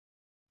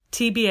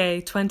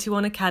TBA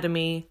 21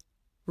 Academy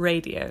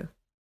Radio.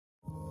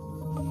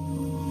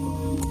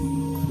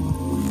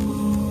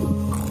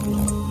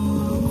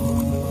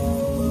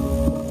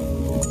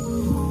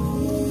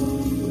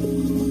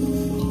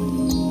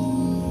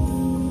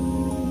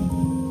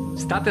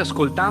 State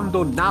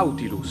ascoltando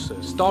Nautilus,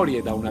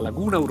 storie da una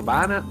laguna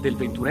urbana del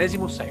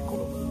XXI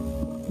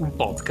secolo, un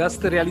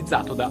podcast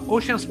realizzato da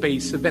Ocean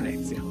Space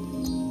Venezia.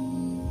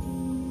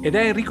 Ed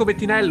è Enrico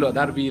Bettinello a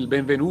darvi il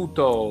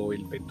benvenuto,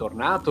 il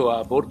bentornato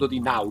a bordo di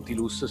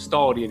Nautilus,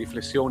 storie,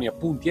 riflessioni,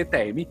 appunti e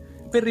temi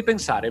per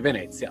ripensare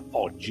Venezia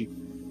oggi.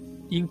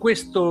 In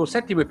questo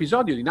settimo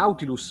episodio di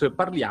Nautilus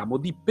parliamo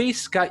di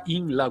pesca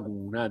in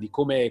laguna, di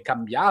come è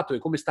cambiato e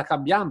come sta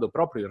cambiando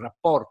proprio il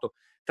rapporto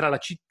tra la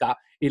città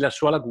e la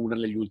sua laguna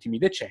negli ultimi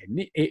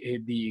decenni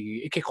e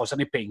che cosa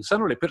ne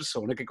pensano le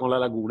persone che con la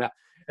laguna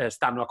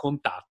stanno a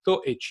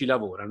contatto e ci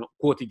lavorano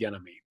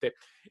quotidianamente.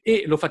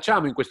 E lo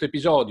facciamo in questo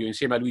episodio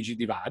insieme a Luigi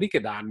Divari,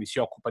 che da anni si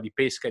occupa di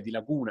pesca e di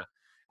laguna,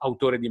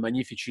 autore di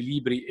magnifici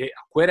libri e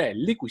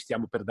acquerelli, cui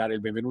stiamo per dare il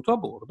benvenuto a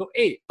bordo,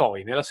 e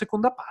poi nella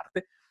seconda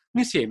parte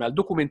insieme al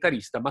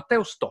documentarista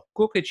Matteo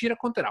Stocco, che ci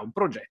racconterà un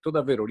progetto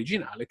davvero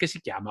originale che si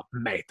chiama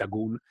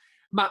Metagun.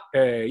 Ma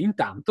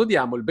intanto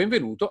diamo il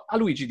benvenuto a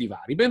Luigi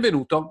Divari.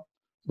 Benvenuto.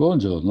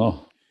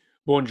 Buongiorno.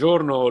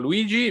 Buongiorno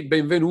Luigi,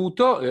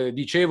 benvenuto.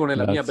 Dicevo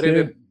nella mia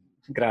breve...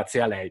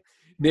 Grazie a lei.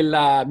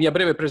 Nella mia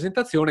breve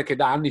presentazione che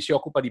da anni si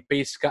occupa di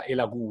pesca e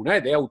laguna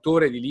ed è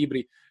autore di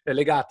libri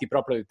legati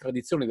proprio alle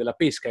tradizioni della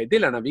pesca e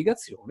della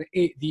navigazione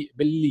e di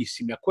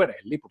bellissimi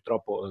acquerelli.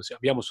 Purtroppo se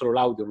abbiamo solo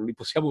l'audio non li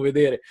possiamo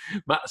vedere,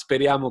 ma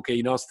speriamo che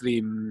i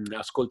nostri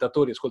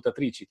ascoltatori e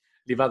ascoltatrici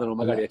li vadano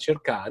magari a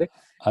cercare.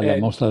 Alla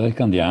mostra del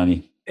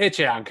Candiani. E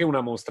c'è anche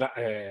una mostra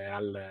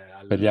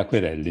per gli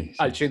acquerelli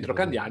al centro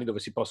Candiani dove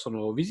si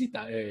possono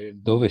visitare.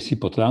 Dove si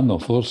potranno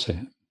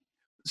forse...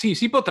 Sì,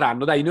 si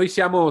potranno, dai, noi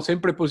siamo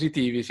sempre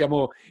positivi,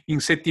 siamo in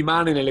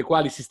settimane nelle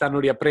quali si stanno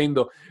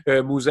riaprendo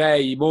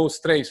musei,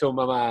 mostre,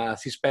 insomma, ma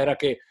si spera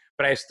che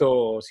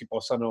presto si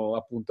possano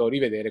appunto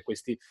rivedere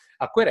questi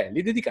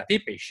acquerelli dedicati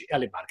ai pesci e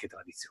alle barche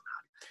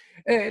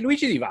tradizionali.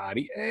 Luigi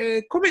Divari,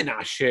 come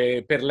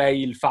nasce per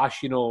lei il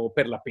fascino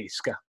per la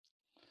pesca?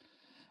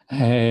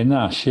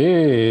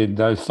 Nasce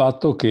dal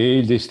fatto che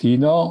il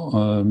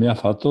destino mi ha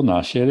fatto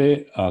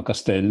nascere a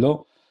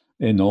Castello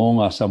e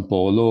non a San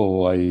Polo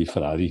o ai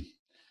Frari.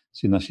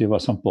 Se nasceva a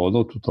San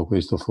Polo tutto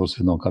questo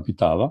forse non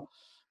capitava.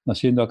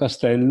 Nascendo a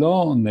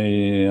Castello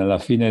alla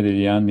fine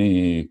degli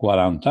anni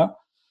 40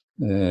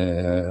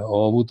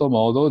 ho avuto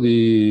modo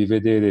di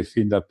vedere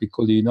fin da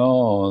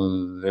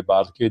piccolino le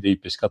barche dei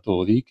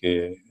pescatori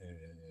che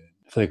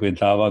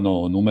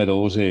frequentavano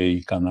numerose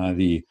i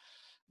canali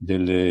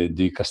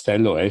di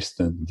Castello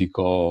Est,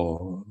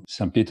 dico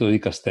San Pietro di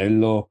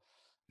Castello,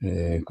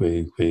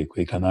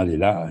 quei canali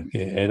là,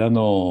 che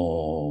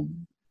erano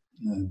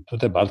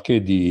tutte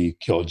barche di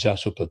Chioggia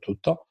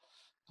soprattutto,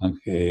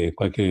 anche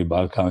qualche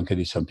barca anche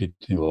di San Pietro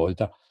di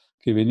Volta,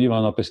 che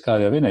venivano a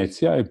pescare a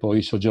Venezia e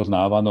poi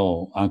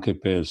soggiornavano anche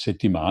per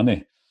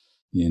settimane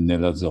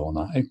nella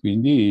zona. E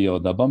quindi io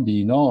da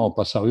bambino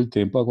passavo il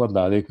tempo a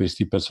guardare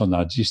questi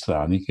personaggi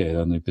strani che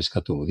erano i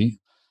pescatori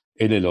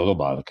e le loro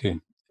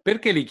barche.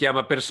 Perché li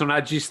chiama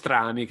personaggi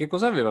strani? Che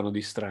cosa avevano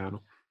di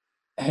strano?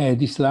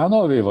 Di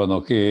strano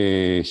avevano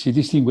che si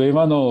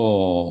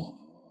distinguevano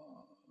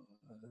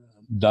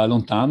da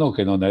lontano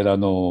che non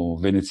erano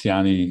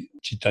veneziani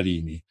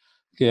cittadini,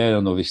 che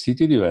erano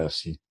vestiti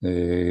diversi,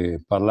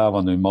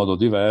 parlavano in modo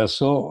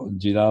diverso,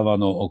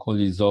 giravano o con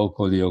gli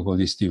zoccoli o con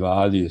gli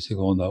stivali, a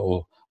seconda,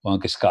 o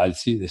anche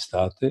scalzi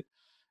d'estate,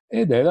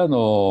 ed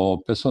erano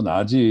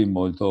personaggi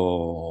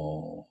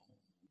molto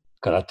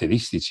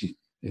caratteristici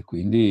e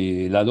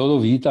quindi la loro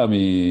vita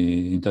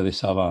mi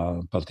interessava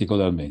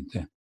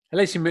particolarmente.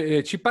 Lei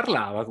ci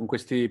parlava con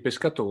questi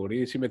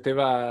pescatori, si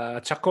metteva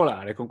a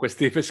ciaccolare con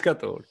questi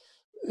pescatori.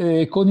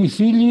 Con i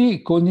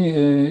figli,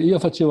 io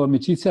facevo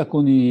amicizia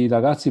con i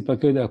ragazzi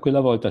perché a quella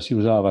volta si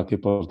usava che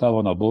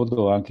portavano a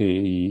bordo anche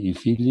i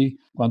figli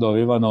quando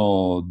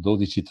avevano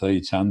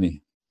 12-13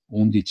 anni,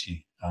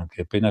 11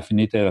 anche. Appena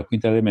finita la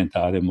quinta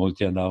elementare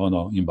molti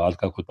andavano in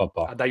barca col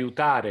papà. Ad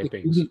aiutare,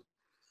 penso.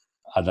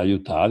 Ad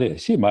aiutare,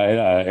 sì, ma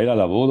era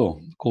lavoro,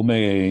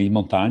 come in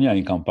montagna,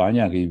 in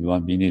campagna, che i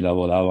bambini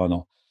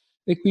lavoravano.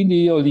 E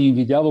quindi io li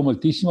invidiavo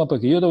moltissimo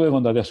perché io dovevo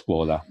andare a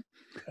scuola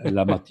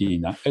la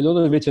mattina e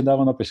loro invece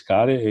andavano a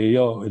pescare e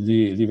io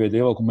li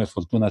vedevo come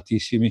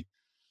fortunatissimi.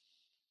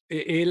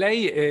 E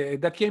lei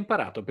da chi ha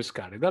imparato a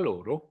pescare? Da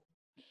loro?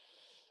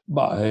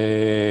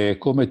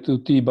 Come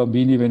tutti i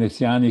bambini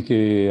veneziani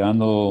che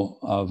hanno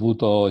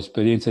avuto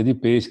esperienze di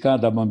pesca,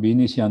 da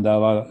bambini si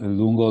andava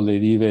lungo le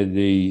rive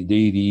dei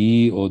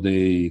Rii o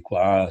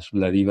qua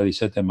sulla riva di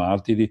Sette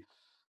Martiri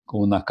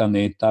con una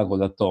cannetta, con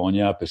la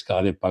tonia, a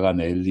pescare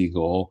paganelli,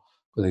 go,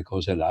 quelle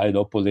cose là, e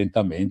dopo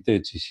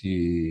lentamente ci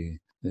si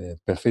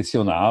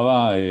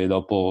perfezionava e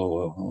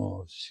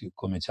dopo si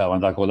cominciava ad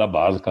andare con la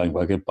barca in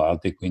qualche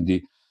parte, quindi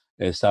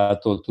è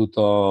stato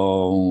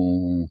tutto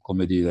un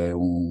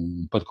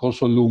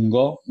percorso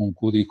lungo, un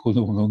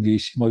curriculum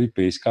lunghissimo di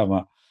pesca,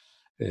 ma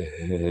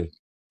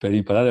Per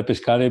imparare a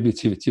pescare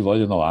ci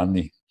vogliono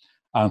anni,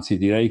 anzi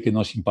direi che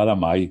non si impara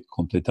mai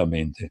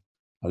completamente.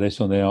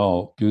 Adesso ne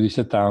ho più di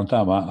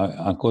 70, ma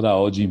ancora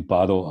oggi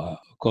imparo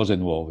cose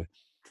nuove.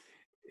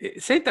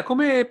 Senta,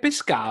 come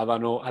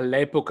pescavano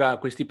all'epoca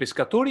questi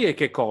pescatori e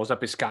che cosa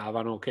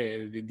pescavano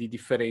di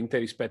differente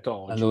rispetto a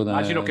oggi?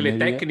 Immagino Allora, che le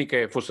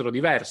tecniche fossero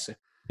diverse.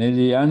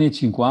 negli anni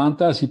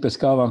 50 si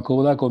pescava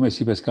ancora come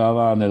si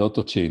pescava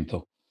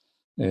nell'Ottocento.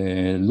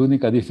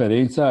 L'unica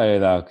differenza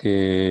era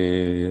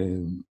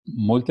che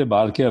molte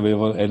barche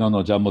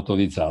erano già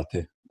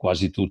motorizzate,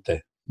 quasi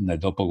tutte, nel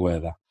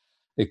dopoguerra,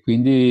 e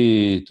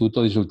quindi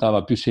tutto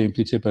risultava più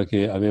semplice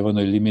perché avevano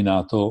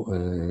eliminato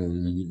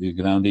il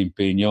grande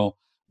impegno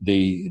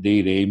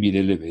dei remi,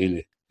 delle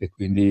vele, e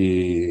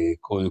quindi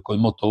col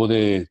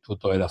motore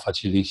tutto era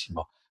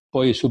facilissimo.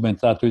 Poi è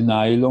subentrato il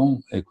nylon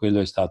e quello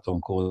è stato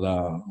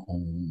ancora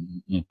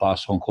un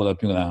passo ancora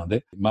più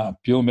grande, ma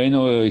più o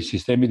meno i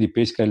sistemi di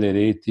pesca e le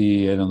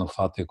reti erano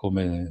fatte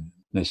come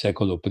nel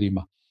secolo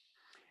prima.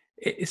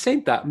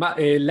 Senta, ma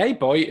lei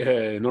poi,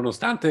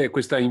 nonostante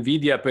questa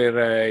invidia per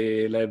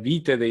le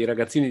vite dei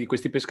ragazzini di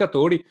questi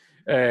pescatori,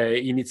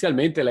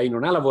 inizialmente lei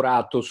non ha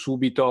lavorato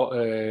subito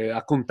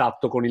a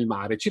contatto con il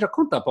mare. Ci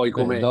racconta poi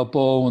Beh, come...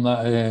 dopo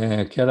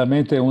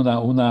chiaramente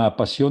una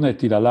passione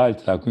tira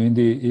l'altra,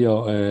 quindi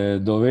io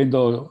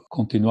dovendo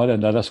continuare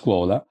ad andare a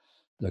scuola,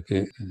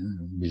 perché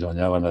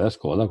bisognava andare a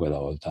scuola quella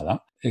volta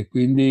là, e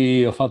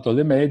quindi ho fatto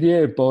le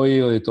medie e poi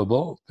ho detto,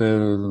 boh,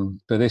 per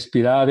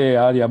respirare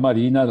aria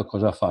marina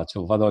cosa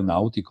faccio? Vado al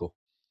nautico.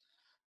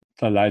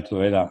 Tra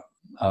l'altro era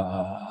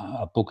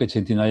a poche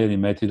centinaia di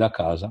metri da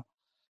casa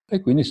e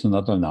quindi sono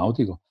andato al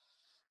nautico.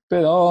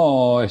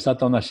 Però è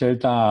stata una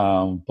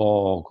scelta un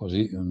po'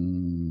 così,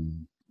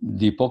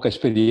 di poca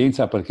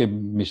esperienza perché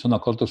mi sono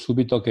accorto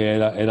subito che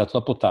era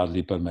troppo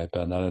tardi per me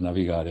per andare a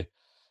navigare,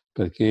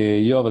 perché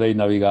io avrei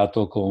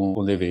navigato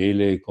con le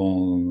vele,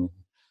 con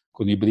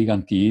i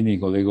brigantini,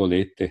 con le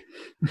golette,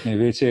 e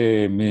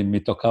invece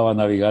mi toccava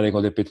navigare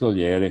con le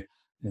petroliere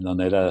e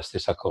non era la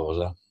stessa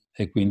cosa.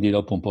 E quindi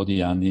dopo un po'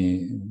 di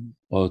anni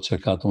ho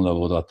cercato un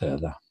lavoro a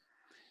terra.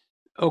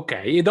 Ok,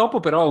 e dopo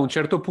però a un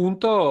certo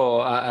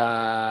punto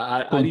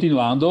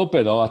Continuando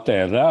però a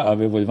terra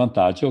avevo il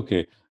vantaggio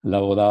che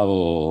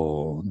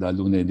lavoravo dal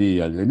lunedì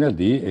al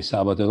venerdì e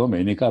sabato e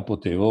domenica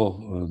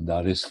potevo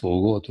dare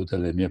sfogo a tutte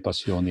le mie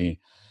passioni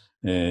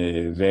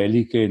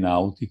veliche,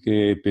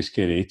 nautiche,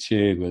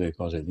 pescherecce, quelle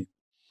cose lì.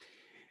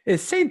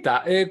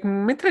 Senta,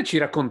 mentre ci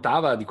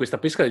raccontava di questa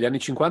pesca degli anni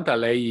 50,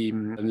 lei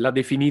l'ha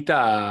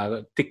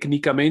definita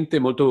tecnicamente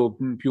molto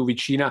più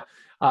vicina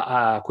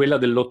a quella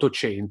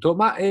dell'Ottocento,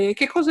 ma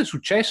che cosa è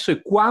successo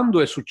e quando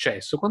è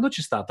successo? Quando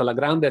c'è stata la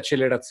grande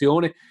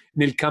accelerazione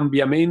nel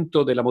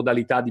cambiamento della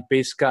modalità di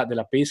pesca,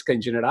 della pesca in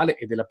generale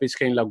e della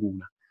pesca in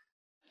laguna?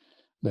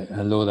 Beh,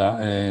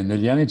 allora,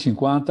 negli anni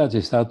 50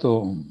 c'è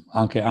stato,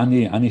 anche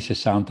anni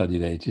 60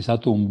 direi, c'è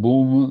stato un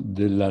boom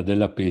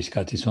della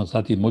pesca, ci sono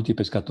stati molti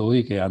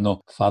pescatori che hanno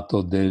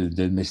fatto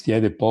del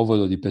mestiere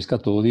povero di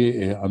pescatori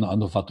e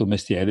hanno fatto un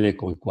mestiere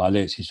con il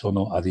quale si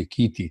sono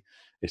arricchiti.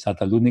 È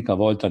stata l'unica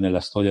volta nella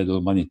storia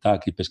dell'umanità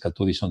che i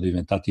pescatori sono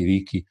diventati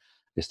ricchi,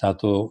 è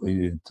stato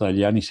tra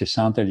gli anni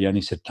 60 e gli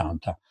anni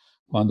 70,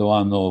 quando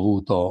hanno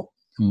avuto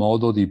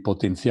modo di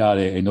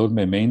potenziare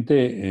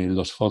enormemente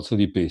lo sforzo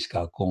di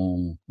pesca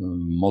con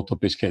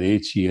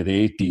motopescherecci,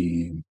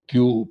 reti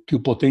più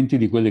potenti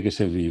di quelle che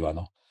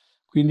servivano.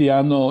 Quindi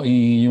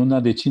in una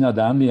decina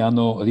d'anni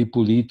hanno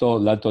ripulito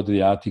l'Alto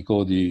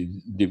Adriatico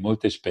di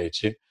molte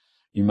specie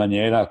in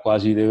maniera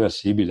quasi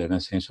irreversibile,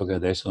 nel senso che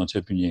adesso non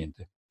c'è più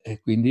niente. E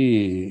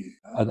quindi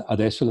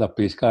adesso la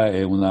pesca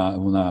è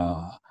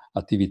una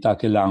attività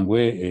che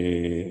langue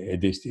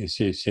e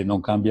se non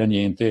cambia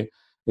niente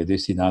è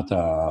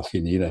destinata a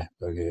finire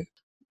perché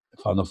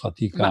fanno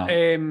fatica.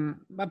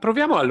 Ma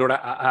proviamo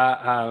allora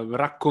a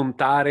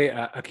raccontare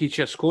a chi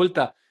ci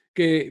ascolta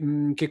che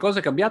cosa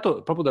è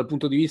cambiato proprio dal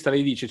punto di vista,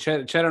 lei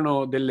dice,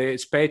 c'erano delle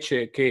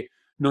specie che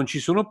non ci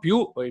sono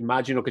più,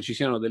 immagino che ci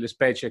siano delle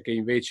specie che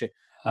invece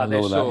Allora,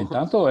 adesso...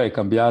 intanto è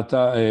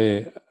cambiata,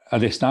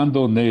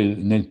 restando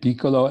nel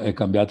piccolo, è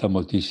cambiata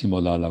moltissimo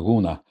la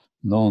laguna.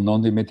 Non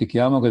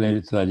dimentichiamo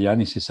che tra gli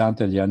anni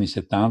 60 e gli anni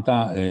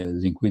 70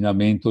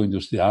 l'inquinamento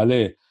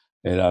industriale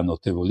era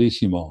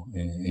notevolissimo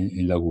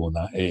in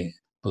laguna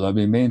e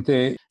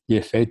probabilmente gli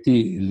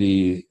effetti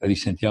li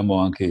risentiamo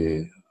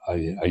anche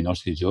ai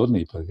nostri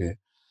giorni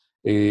perché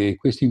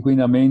questi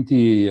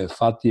inquinamenti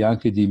fatti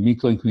anche di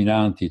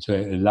microinquinanti,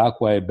 cioè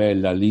l'acqua è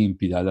bella,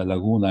 limpida, la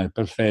laguna è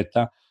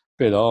perfetta,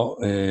 però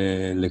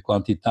le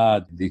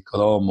quantità di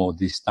cromo,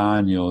 di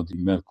stagno,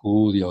 di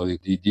mercurio,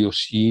 di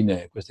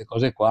diossine, queste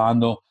cose qua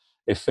hanno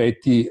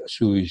effetti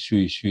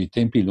sui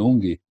tempi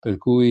lunghi, per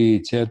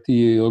cui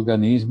certi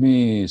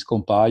organismi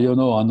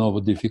scompaiono, hanno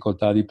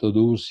difficoltà a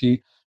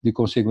riprodursi, di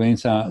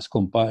conseguenza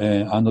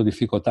hanno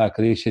difficoltà a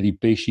crescere i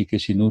pesci che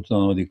si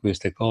nutrono di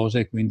queste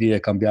cose, quindi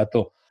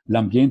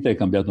l'ambiente è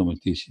cambiato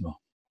moltissimo.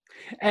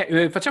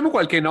 Facciamo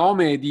qualche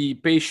nome di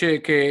pesce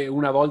che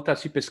una volta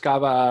si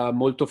pescava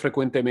molto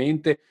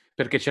frequentemente,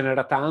 perché ce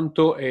n'era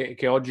tanto e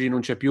che oggi non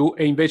c'è più,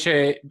 e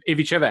invece e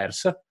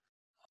viceversa?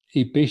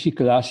 I pesci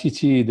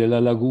classici della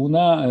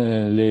laguna,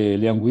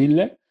 le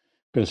anguille,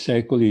 per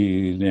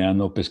secoli le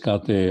hanno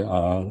pescate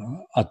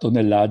a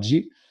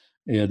tonnellaggi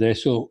e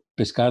adesso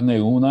pescarne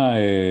una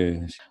è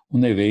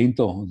un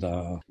evento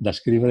da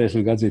scrivere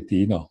sul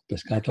Gazzettino,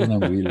 pescata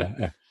un'anguilla.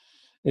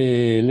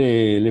 E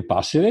le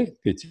passere,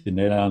 che ce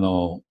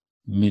n'erano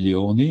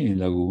milioni in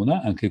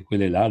laguna, anche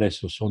quelle là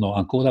adesso sono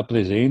ancora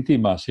presenti,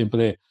 ma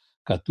sempre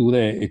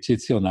catture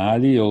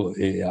eccezionali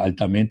e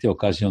altamente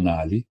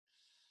occasionali.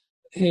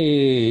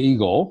 E i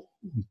go,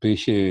 un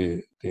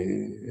pesce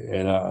che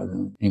era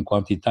in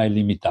quantità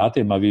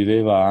illimitate, ma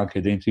viveva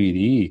anche dentro i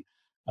rii.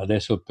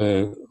 Adesso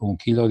per 1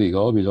 chilo di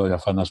go bisogna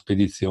fare una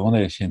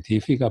spedizione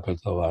scientifica per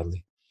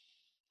trovarli.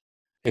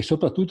 E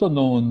soprattutto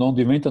non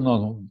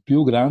diventano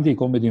più grandi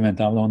come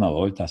diventavano una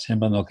volta,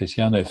 sembrano che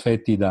siano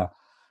effetti da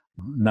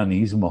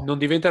nanismo. Non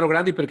diventano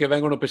grandi perché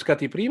vengono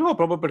pescati prima o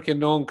proprio perché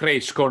non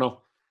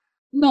crescono?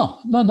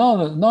 No, no,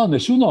 no, no,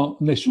 nessuno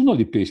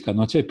li pesca,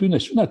 non c'è più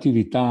nessuna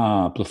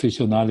attività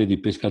professionale di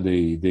pesca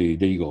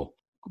dei go,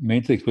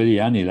 mentre in quegli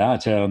anni là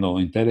c'erano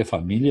intere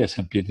famiglie a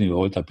San Pietro in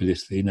Volta,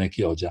 Pelestrina e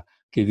Chioggia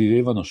che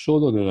vivevano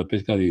solo della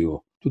pesca di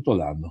go tutto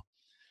l'anno.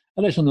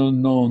 Adesso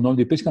non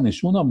li pesca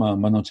nessuno, ma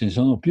non ce ne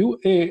sono più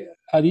e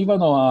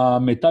arrivano a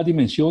metà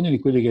dimensioni di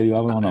quelli che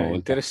arrivavano Ah, una è volta.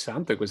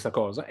 interessante questa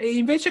cosa. E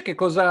invece che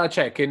cosa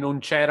c'è che non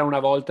c'era una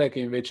volta e che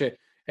invece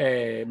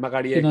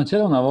magari Che è... non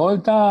c'era una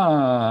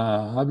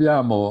volta,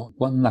 abbiamo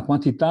una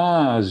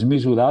quantità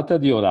smisurata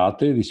di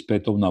orate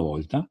rispetto a una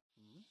volta.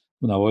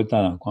 Una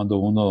volta,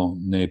 quando uno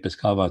ne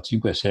pescava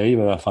 5-6,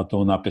 aveva fatto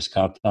una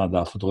pescata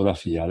da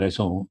fotografia.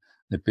 Adesso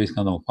ne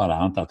pescano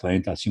 40,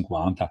 30,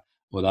 50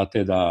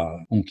 orate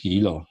da 1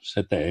 chilo,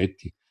 7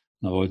 etti.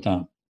 Una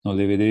volta non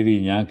le vedevi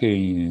neanche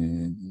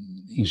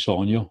in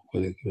sogno,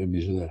 quelle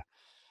misure.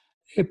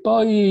 E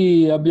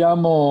poi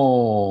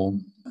abbiamo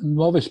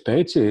nuove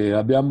specie,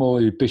 abbiamo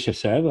il pesce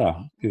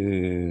serra,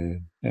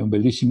 che è un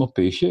bellissimo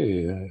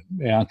pesce,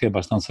 è anche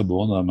abbastanza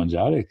buono da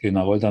mangiare, che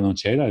una volta non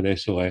c'era,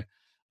 adesso è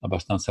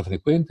abbastanza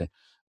frequente.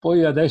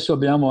 Poi adesso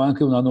abbiamo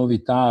anche una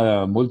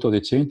novità molto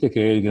recente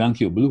che è il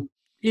granchio blu.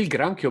 Il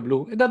granchio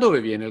blu. E da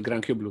dove viene il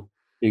granchio blu?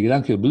 Il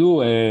granchio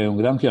blu è un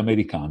granchio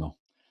americano,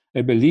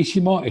 è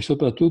bellissimo e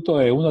soprattutto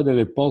è una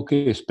delle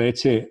poche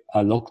specie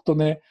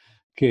alloctone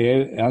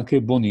che è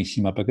anche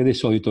buonissima, perché di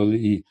solito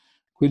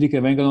quelli che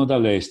vengono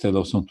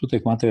dall'estero sono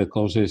tutte quante le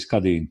cose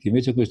scadenti,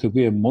 invece questo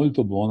qui è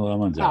molto buono da Ah,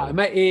 mangiare.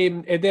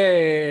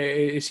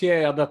 si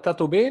è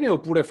adattato bene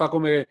oppure fa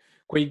come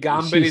quei Si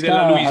gamberi della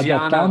sta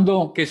Louisiana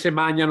adattando. che se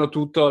mangiano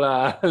tutto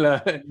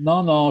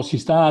No, no, si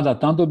sta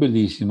adattando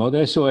benissimo.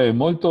 Adesso è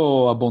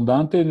molto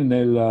abbondante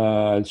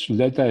sul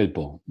delta del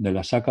Po,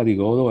 nella Sacca di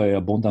Goro è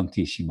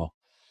abbondantissimo.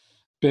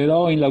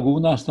 Però in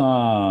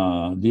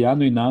laguna di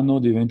anno in anno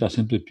diventa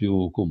sempre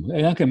più comune.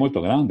 È anche molto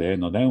grande,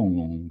 non è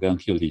un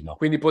granchiolino.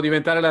 Quindi può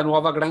diventare la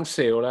nuova Gran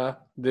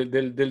Seola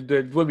del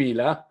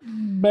 2000?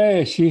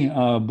 Beh, sì,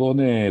 ha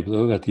buone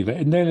prerogative.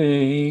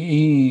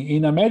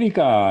 In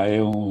America è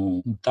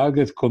un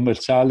target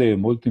commerciale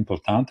molto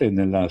importante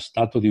nello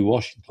stato di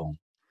Washington.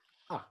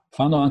 Ah,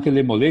 Fanno anche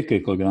le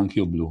molecche col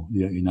granchio blu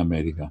in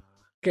America.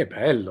 che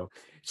bello.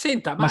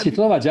 Senta, Ma si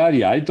trova già a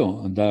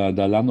Rialto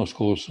dall'anno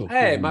scorso,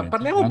 ma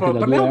probabilmente, anche da due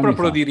parliamo anni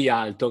proprio fa. di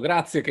Rialto.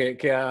 Grazie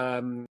che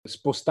ha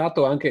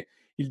spostato anche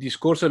il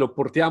discorso e lo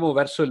portiamo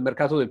verso il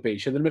mercato del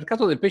pesce. Del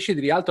mercato del pesce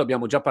di Rialto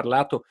abbiamo già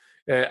parlato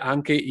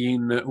anche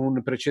in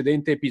un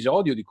precedente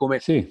episodio di come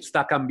Sì.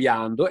 sta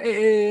cambiando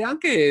e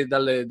anche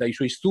dai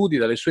suoi studi,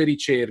 dalle sue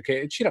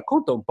ricerche. Ci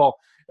racconta un po'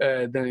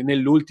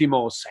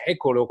 nell'ultimo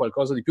secolo,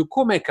 qualcosa di più,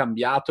 come è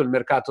cambiato il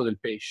mercato del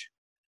pesce.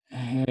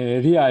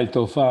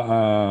 Rialto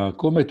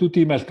come tutti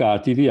i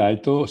mercati,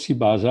 Rialto si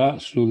basa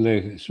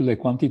sulle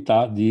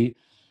quantità di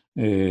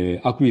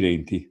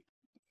acquirenti,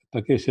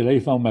 perché se lei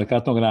fa un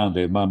mercato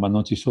grande ma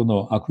non ci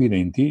sono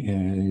acquirenti,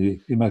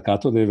 il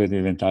mercato deve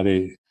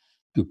diventare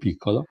più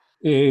piccolo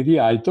e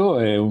Rialto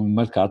è un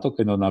mercato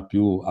che non ha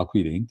più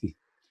acquirenti,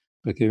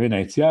 perché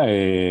Venezia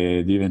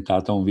è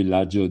diventata un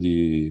villaggio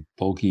di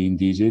pochi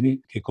indigeni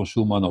che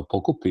consumano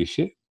poco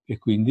pesce e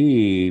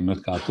quindi il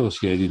mercato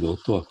si è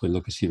ridotto a quello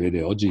che si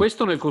vede oggi.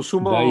 Questo nel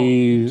consumo,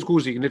 Dai,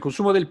 scusi, nel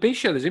consumo del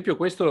pesce, ad esempio,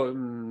 questo,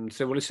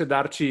 se volesse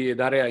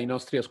dare ai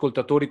nostri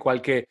ascoltatori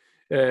qualche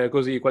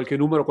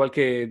numero,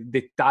 qualche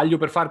dettaglio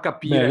per far beh,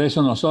 capire. adesso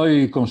non so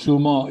i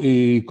consumi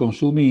in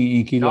No,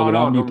 no,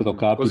 chilogrammi pro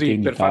capite così,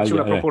 in per farci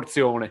una Italia.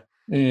 proporzione.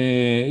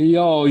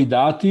 Io ho i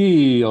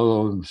dati,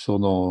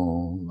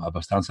 sono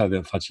abbastanza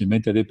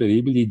facilmente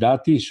reperibili, i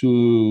dati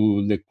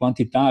sulle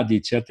quantità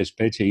di certe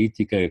specie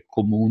ittiche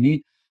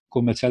comuni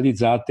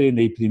commercializzate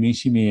nei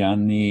primissimi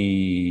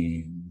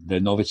anni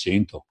del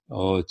Novecento.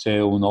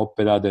 C'è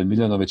un'opera del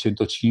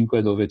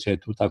 1905 dove c'è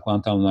tutta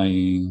quanta una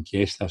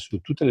inchiesta su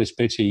tutte le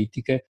specie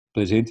ittiche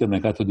presenti al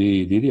mercato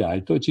di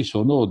Rialto e ci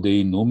sono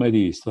dei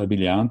numeri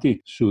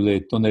strabilianti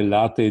sulle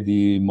tonnellate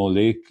di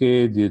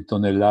molecche, di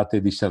tonnellate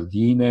di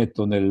sardine,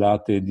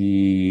 tonnellate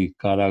di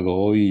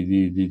caragoi,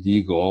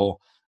 di go,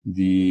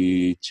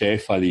 di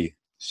cefali.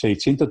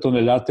 650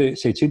 tonnellate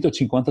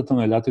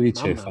di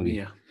Mamma cefali.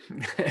 mia,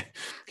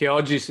 che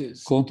oggi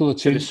Contro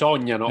se le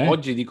sognano, eh?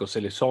 oggi dico se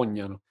le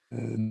sognano.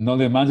 Non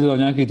le mangiano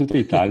neanche in tutta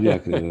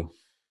Italia, credo.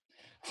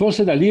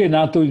 Forse da lì è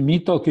nato il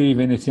mito che i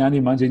veneziani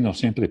mangino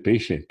sempre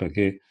pesce,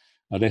 perché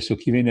adesso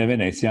chi viene a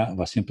Venezia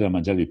va sempre a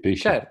mangiare il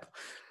pesce. Certo.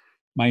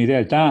 Ma in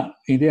realtà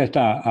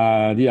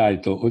a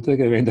Rialto, oltre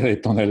che vendere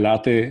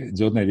tonnellate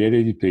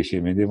giornaliere di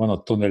pesce,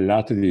 vendevano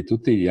tonnellate di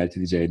tutti gli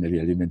altri generi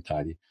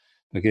alimentari,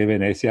 perché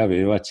Venezia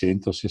aveva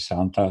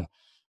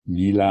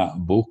 160.000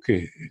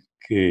 bocche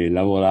che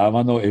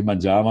lavoravano e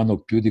mangiavano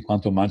più di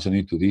quanto mangiano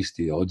i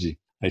turisti oggi.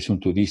 Adesso un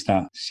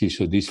turista si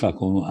soddisfa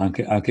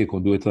anche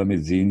con 2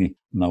 tramezzini,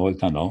 una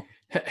volta no.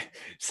 Eh,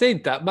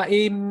 Senta, ma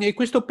e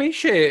questo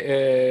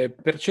pesce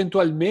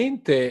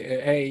percentualmente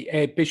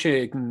è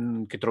pesce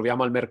che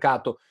troviamo al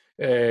mercato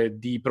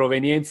di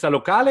provenienza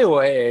locale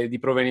o è di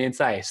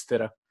provenienza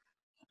estera?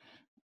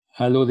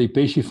 Allora, i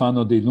pesci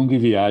fanno dei lunghi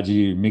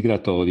viaggi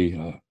migratori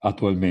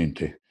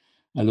attualmente.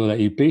 Allora,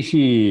 i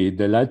pesci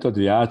dell'Alto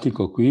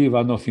Adriatico qui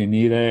vanno a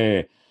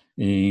finire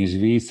in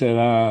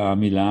Svizzera, a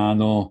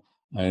Milano,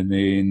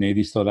 nei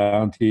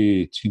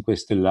ristoranti 5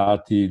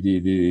 stellati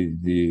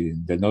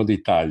del nord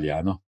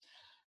Italia, no?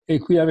 E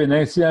qui a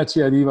Venezia ci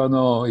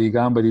arrivano i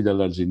gamberi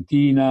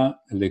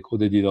dall'Argentina, le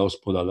code di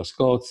rospo dalla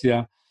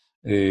Scozia,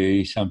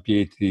 i San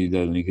Pietri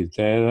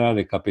dall'Inghilterra,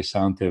 le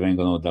capesante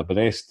vengono da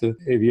Brest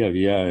e via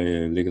via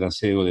le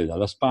gransevole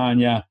dalla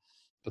Spagna.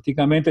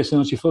 Praticamente se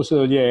non ci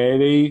fossero gli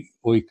aerei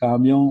o i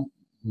camion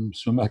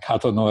sul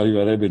mercato non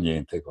arriverebbe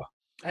niente qua.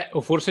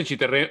 O forse ci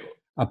terremo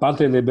A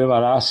parte le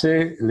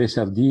bevarasse, le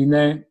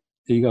sardine,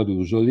 i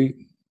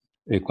garusoli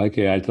e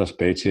qualche altra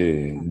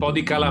specie un po'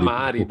 di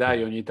calamari, poco.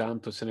 dai, ogni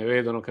tanto se ne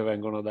vedono che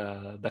vengono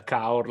da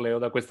Caorle o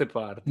da queste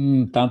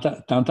parti.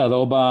 Tanta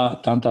roba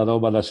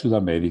da Sud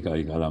America,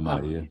 i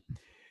calamari. Mamma mia.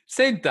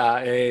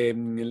 Senta,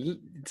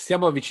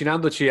 stiamo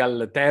avvicinandoci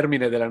al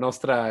termine della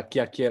nostra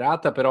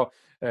chiacchierata, però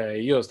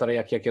io starei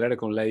a chiacchierare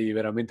con lei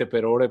veramente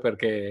per ore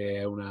perché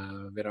è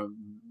una vera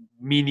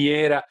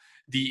miniera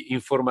di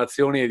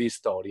informazioni e di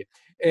storie.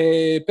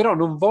 Però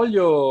non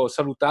voglio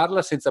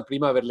salutarla senza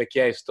prima averle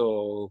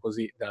chiesto,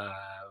 così da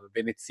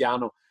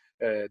veneziano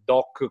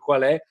doc,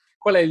 qual è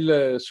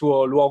il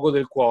suo luogo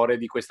del cuore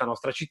di questa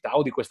nostra città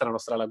o di questa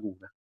nostra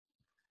laguna?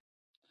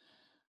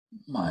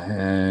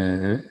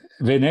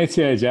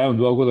 Venezia è già un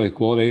luogo del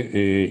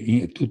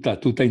cuore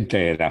tutta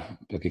intera,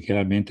 perché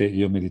chiaramente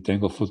io mi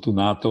ritengo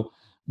fortunato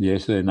di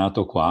essere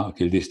nato qua,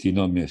 che il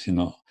destino,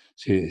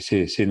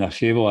 se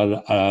nascevo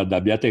ad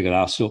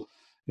Abbiategrasso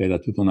era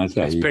tutta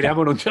un'altra Speriamo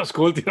vita. non ci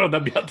ascoltino da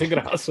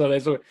Abbiategrasso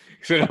adesso,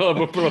 se no dopo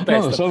No,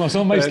 protesta. non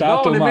sono mai No,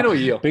 stato, ma nemmeno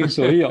io.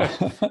 penso io.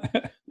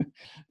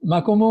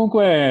 Ma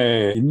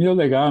comunque il mio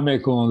legame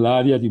con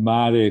l'aria di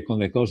mare, con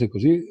le cose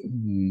così,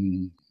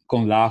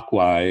 con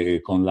l'acqua e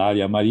con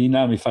l'aria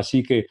marina, mi fa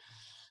sì che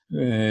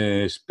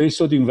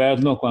spesso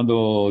d'inverno,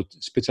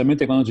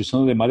 specialmente quando ci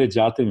sono le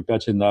mareggiate, mi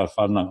piace andare a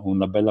fare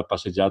una bella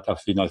passeggiata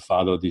fino al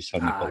faro di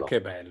San Ah, Nicolò, che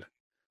bello.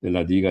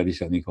 della diga di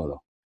San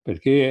Nicolò,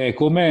 perché è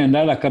come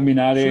andare a Sulle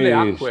camminare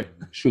acque.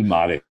 sul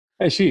mare.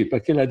 Eh sì,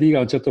 perché la diga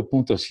a un certo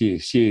punto si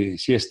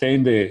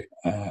estende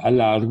a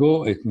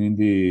largo e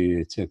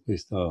quindi c'è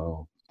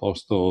questo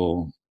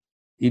posto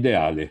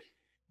ideale.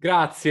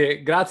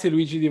 Grazie, grazie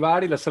Luigi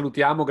Divari, la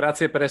salutiamo,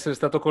 grazie per essere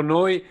stato con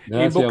noi e in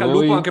Grazie a bocca al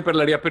lupo anche voi, per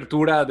la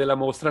riapertura della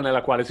mostra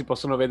nella quale si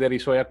possono vedere i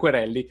suoi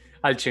acquerelli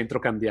al centro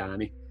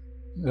Candiani.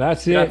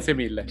 Grazie grazie,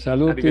 mille,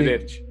 saluti.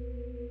 arrivederci.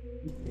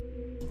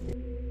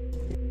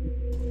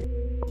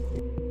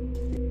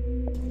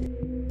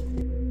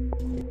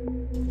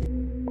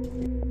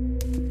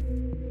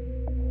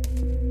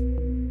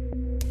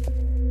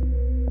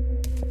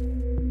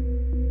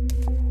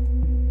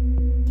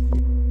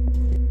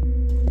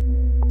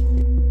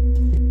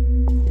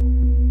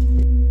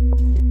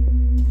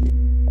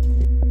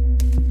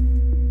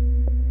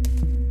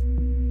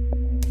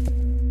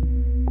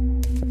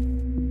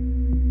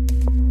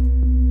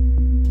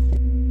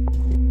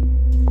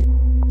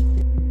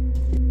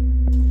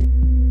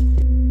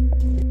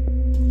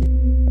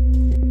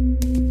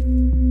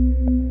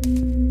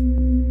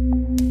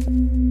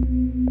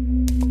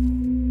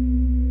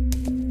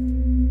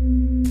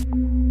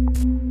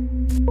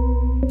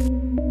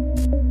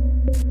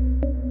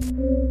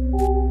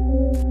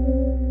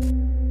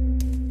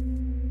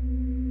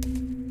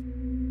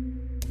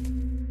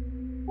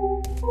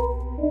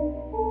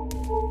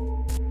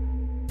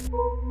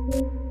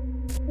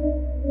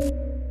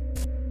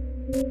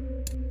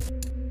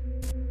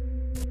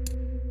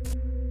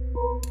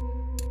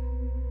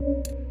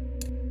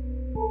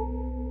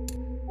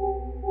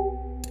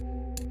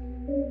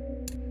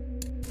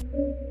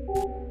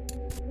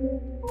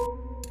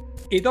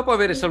 E dopo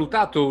aver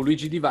salutato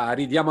Luigi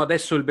Divari, diamo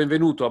adesso il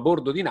benvenuto a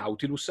bordo di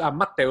Nautilus a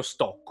Matteo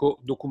Stocco,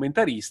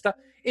 documentarista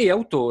e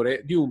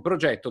autore di un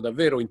progetto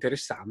davvero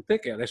interessante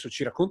che adesso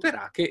ci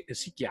racconterà, che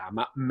si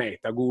chiama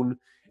Metagun.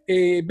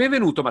 E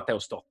benvenuto Matteo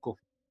Stocco.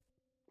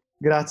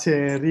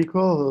 Grazie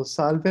Enrico,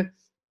 salve.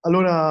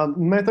 Allora,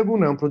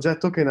 Metagun è un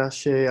progetto che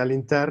nasce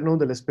all'interno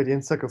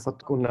dell'esperienza che ho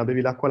fatto con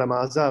Bevilacqua La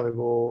Masa.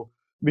 Avevo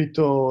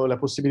vinto la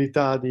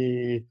possibilità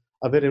di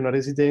avere una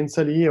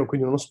residenza lì, o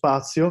quindi uno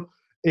spazio,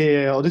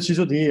 e ho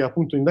deciso di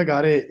appunto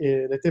indagare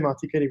le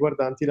tematiche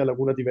riguardanti la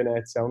laguna di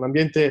Venezia, un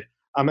ambiente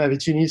a me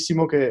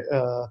vicinissimo che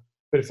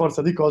per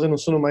forza di cose non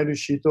sono mai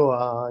riuscito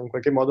in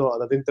qualche modo ad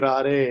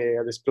addentrare e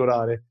ad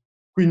esplorare.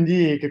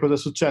 Quindi che cosa è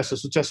successo? È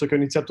successo che ho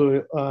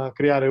iniziato a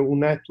creare un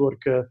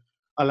network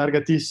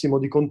allargatissimo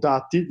di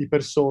contatti, di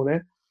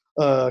persone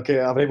che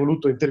avrei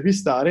voluto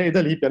intervistare, e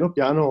da lì piano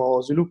piano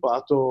ho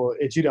sviluppato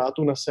e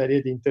girato una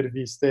serie di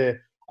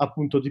interviste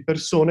appunto di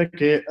persone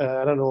che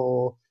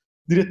erano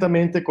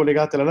direttamente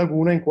collegate alla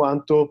laguna, in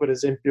quanto per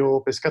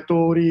esempio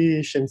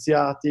pescatori,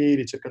 scienziati,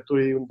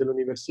 ricercatori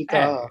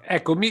dell'università.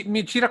 Ecco,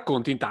 mi ci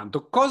racconti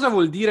intanto cosa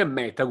vuol dire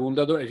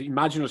Metagun?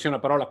 Immagino sia una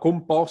parola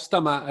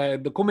composta, ma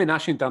come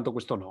nasce intanto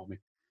questo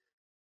nome?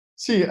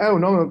 Sì, è un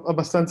nome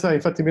abbastanza,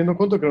 infatti mi rendo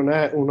conto che non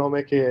è un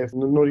nome che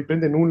non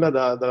riprende nulla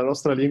dalla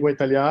nostra lingua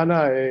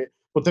italiana, e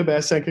potrebbe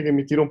essere anche che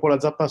mi tiro un po' la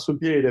zappa sul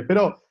piede,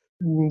 però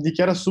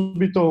dichiara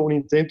subito un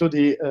intento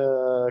di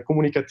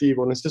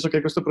comunicativo, nel senso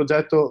che questo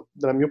progetto,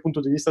 dal mio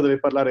punto di vista, deve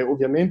parlare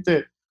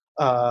ovviamente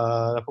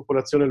alla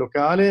popolazione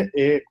locale,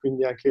 e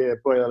quindi anche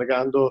poi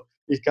allargando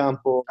il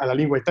campo alla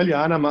lingua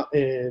italiana, ma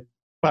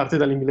parte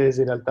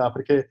dall'inglese in realtà,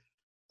 perché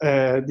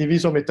è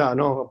diviso a metà,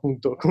 no?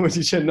 Appunto, come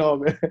dice il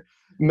nome.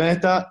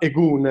 Meta e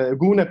Goon.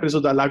 Goon è preso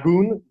da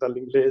lagoon,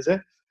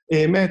 dall'inglese,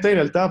 e meta in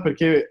realtà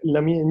perché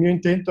il mio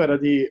intento era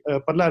di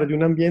parlare di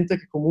un ambiente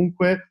che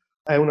comunque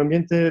è un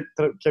ambiente,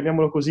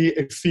 chiamiamolo così,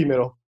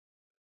 effimero.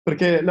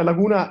 Perché la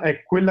laguna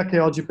è quella che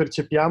oggi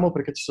percepiamo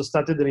perché ci sono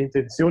state delle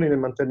intenzioni nel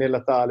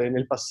mantenerla tale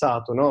nel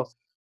passato, no?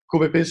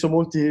 Come penso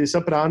molti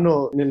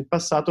sapranno, nel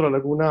passato la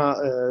laguna,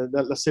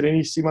 la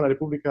Serenissima, la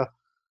Repubblica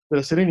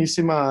della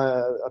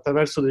Serenissima,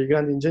 attraverso dei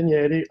grandi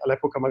ingegneri,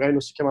 all'epoca magari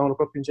non si chiamavano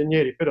proprio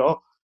ingegneri,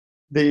 però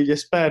degli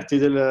esperti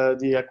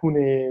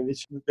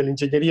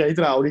dell'ingegneria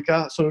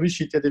idraulica sono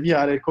riusciti a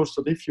deviare il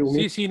corso dei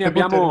fiumi. Sì, ne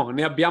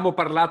abbiamo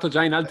parlato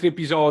già in altri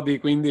episodi,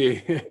 quindi...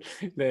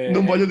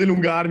 Non voglio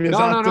dilungarmi,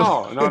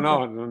 esatto.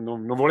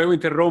 Non volevo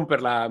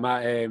interromperla,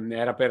 ma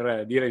era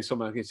per dire,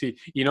 insomma, che sì,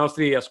 i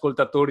nostri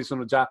ascoltatori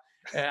sono già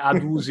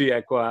adusi,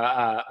 ecco,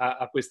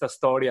 a questa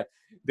storia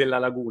della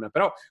laguna.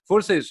 Però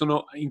forse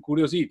sono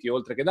incuriositi,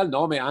 oltre che dal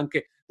nome,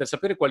 anche per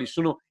sapere quali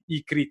sono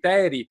i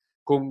criteri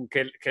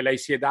che lei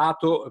si è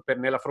dato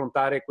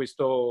nell'affrontare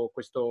questo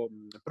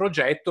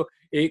progetto,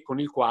 e con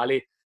il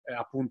quale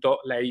appunto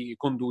lei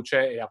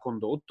conduce e ha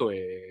condotto,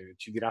 e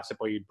ci dirà se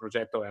poi il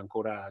progetto è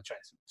ancora, cioè,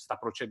 sta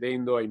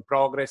procedendo, è in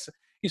progress.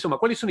 Insomma,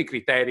 quali sono i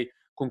criteri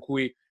con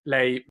cui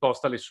lei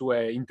posta le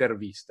sue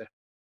interviste?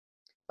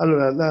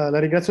 Allora, la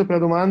ringrazio per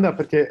la domanda,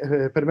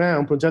 perché per me è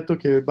un progetto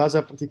che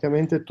basa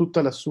praticamente tutto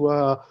il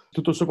suo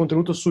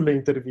contenuto sulle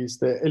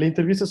interviste, e le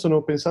interviste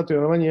sono pensate in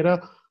una maniera,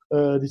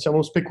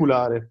 diciamo,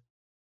 speculare,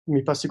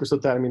 mi passi questo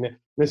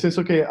termine, nel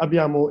senso che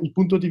abbiamo il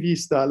punto di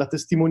vista, la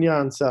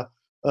testimonianza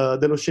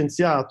dello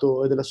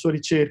scienziato e della sua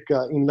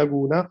ricerca in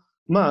laguna,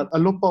 ma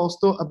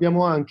all'opposto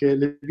abbiamo anche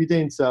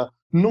l'evidenza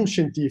non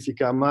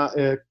scientifica, ma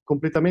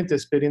completamente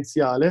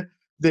esperienziale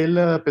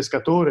del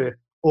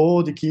pescatore,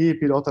 o di chi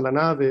pilota la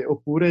nave,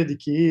 oppure di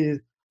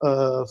chi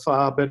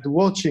fa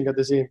birdwatching, ad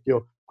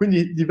esempio.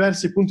 Quindi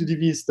diversi punti di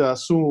vista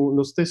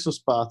sullo stesso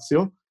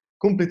spazio,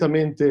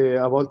 completamente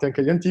a volte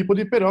anche agli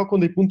antipodi, però con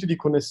dei punti di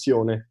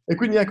connessione. E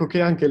quindi ecco che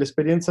anche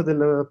l'esperienza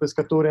del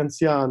pescatore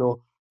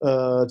anziano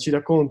ci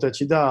racconta e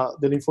ci dà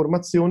delle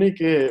informazioni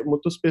che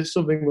molto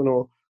spesso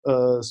vengono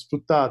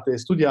sfruttate e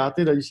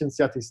studiate dagli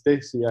scienziati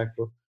stessi,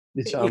 ecco,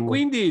 E diciamo.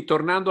 quindi,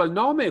 tornando al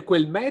nome,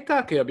 quel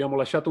meta che abbiamo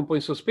lasciato un po'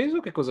 in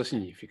sospeso, che cosa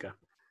significa?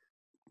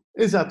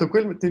 Esatto,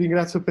 ti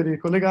ringrazio per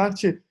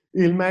ricollegarci.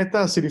 Il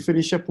meta si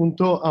riferisce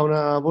appunto a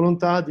una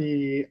volontà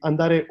di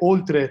andare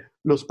oltre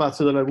lo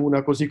spazio della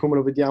laguna, così come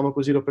lo vediamo,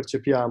 così lo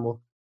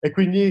percepiamo. E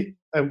quindi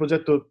è un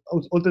progetto,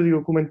 oltre di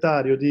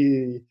documentario,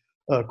 di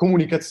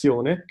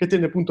comunicazione, che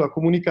tende appunto a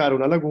comunicare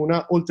una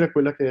laguna oltre a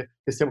quella che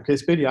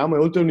speriamo, e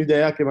oltre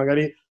un'idea che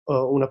magari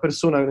una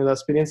persona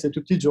nell'esperienza di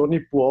tutti i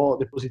giorni può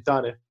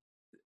depositare.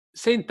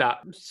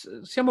 Senta,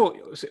 siamo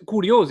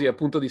curiosi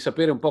appunto di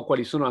sapere un po'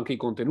 quali sono anche i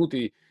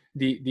contenuti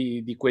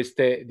di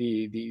queste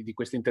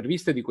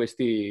interviste, di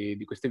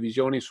queste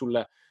visioni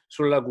sulla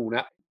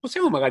laguna.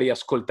 Possiamo magari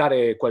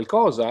ascoltare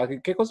qualcosa?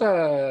 Che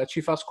cosa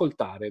ci fa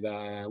ascoltare?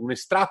 Da un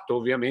estratto,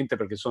 ovviamente,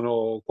 perché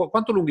sono...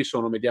 Quanto lunghi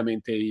sono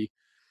mediamente i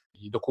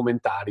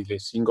documentari, le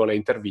singole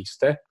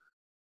interviste?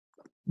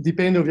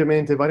 Dipende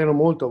ovviamente, variano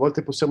molto, a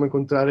volte possiamo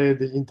incontrare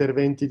degli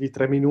interventi di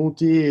 3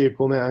 minuti,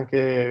 come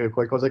anche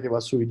qualcosa che va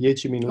sui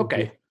 10 minuti.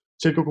 Ok.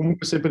 Cerco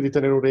comunque sempre di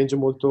tenere un range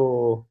molto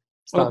Ok,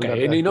 standard,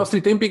 e nei ecco. nostri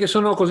tempi che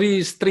sono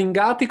così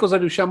stringati, cosa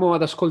riusciamo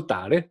ad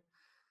ascoltare?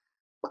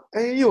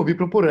 Io vi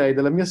proporrei,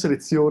 dalla mia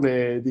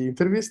selezione di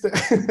interviste,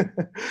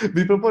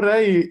 vi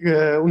proporrei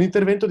un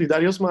intervento di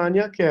Dario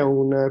Osmania, che è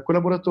un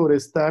collaboratore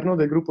esterno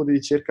del gruppo di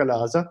ricerca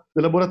LASA,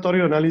 del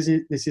Laboratorio di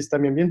Analisi dei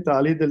Sistemi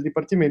Ambientali del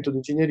Dipartimento di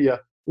Ingegneria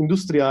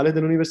industriale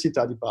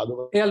dell'Università di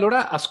Padova. E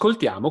allora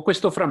ascoltiamo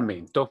questo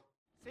frammento.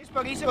 Se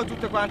sparissero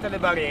tutte quante le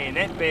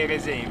balene, per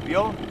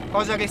esempio,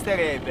 cosa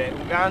resterebbe?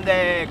 Un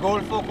grande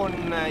golfo con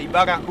i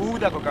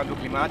barracuda col cambio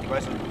climatico,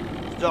 adesso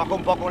gioco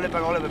un po' con le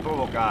parole per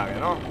provocare,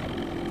 no?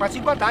 Fra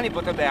 50 anni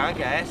potrebbe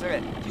anche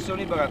essere, ci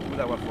sono i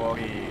barracuda qua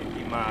fuori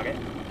in mare,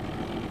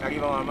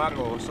 arrivano al Mar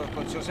Rosso,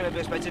 ci sono sempre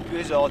le specie più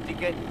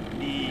esotiche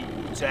di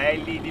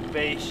uccelli, di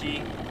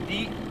pesci,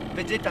 di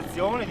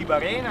vegetazione, di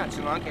balena, ci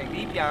sono anche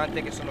lì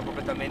piante che sono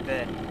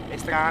completamente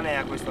estranee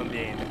a questo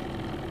ambiente.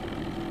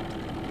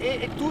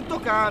 E tutto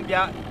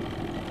cambia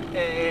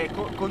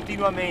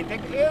continuamente,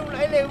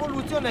 e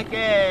l'evoluzione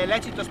che è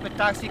lecito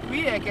aspettarsi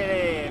qui è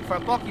che fra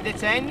pochi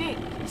decenni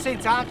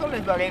senz'altro le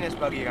balene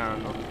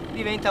spariranno,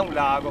 diventa un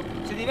lago.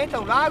 Se diventa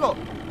un lago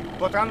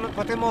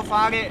potremmo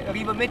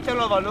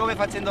rimetterlo a valore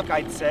facendo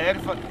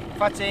kitesurf,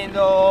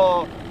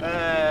 facendo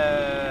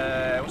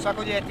un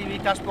sacco di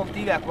attività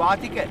sportive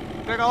acquatiche,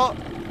 però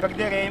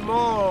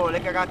perderemo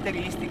le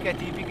caratteristiche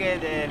tipiche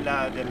che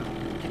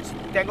ci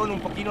tengono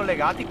un pochino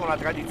legati con la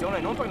tradizione,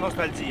 non per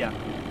nostalgia,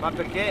 ma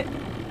perché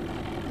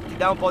ti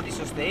dà un po' di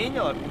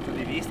sostegno dal punto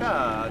di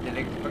vista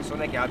delle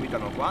persone che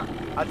abitano qua,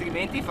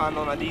 altrimenti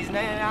fanno una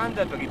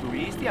Disneyland per i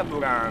turisti a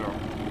Burano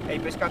e i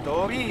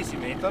pescatori si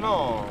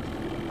mettono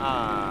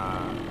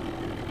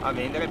a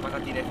vendere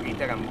patatine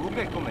fritte e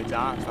hamburger, come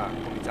già sta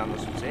cominciando a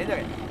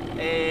succedere,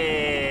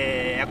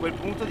 e a quel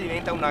punto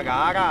diventa una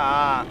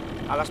gara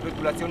alla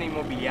speculazione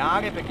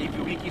immobiliare, perché i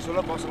più ricchi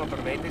solo possono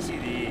permettersi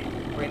di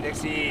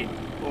prendersi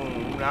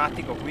un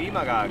attico qui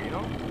magari,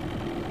 no?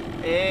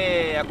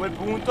 E a quel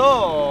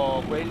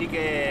punto quelli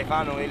che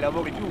fanno i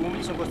lavori più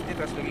umili sono costretti a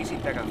trasferirsi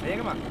in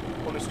terraferma,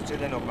 come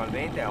succede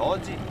normalmente a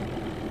oggi,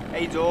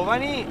 e i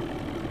giovani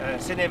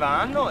se ne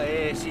vanno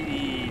e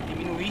si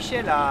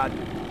diminuisce la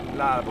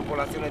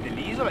popolazione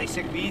dell'isola, i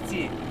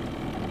servizi,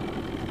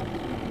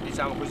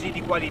 diciamo così,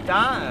 di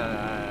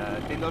qualità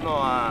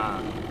tendono a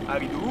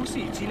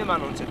ridursi, il cinema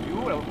non c'è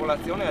più, la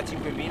popolazione da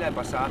 5.000 è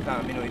passata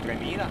a meno di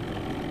 3.000.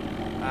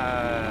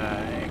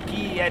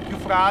 Chi è più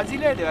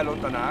fragile deve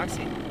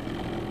allontanarsi,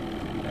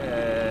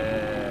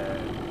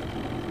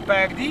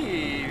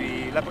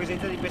 perdi la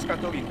presenza dei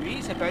pescatori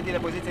qui, se perdi la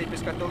presenza dei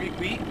pescatori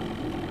qui,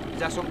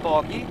 già sono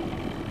pochi,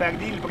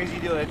 perdi il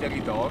presidio del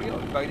territorio,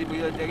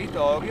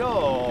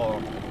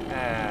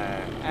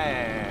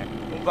 è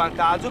un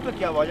vantaggio per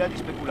chi ha voglia di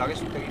speculare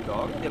sul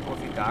territorio, di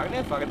approfittarne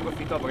e fare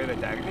profitto a breve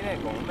termine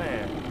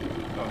come,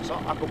 non so,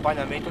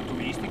 accompagnamento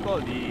turistico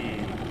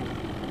di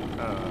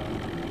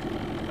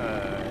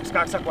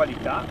scarsa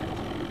qualità.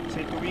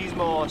 Se il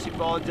turismo si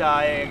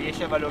poggia e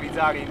riesce a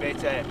valorizzare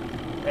invece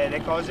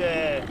le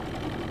cose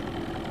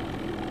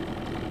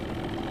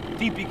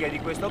tipiche di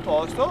questo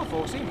posto,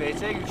 forse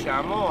invece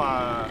riusciamo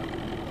a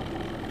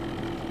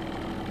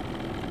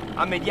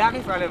mediare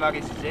fra le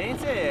varie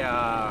esigenze e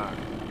a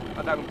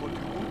dare un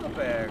contributo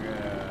per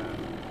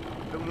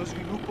uno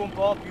sviluppo un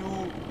po' più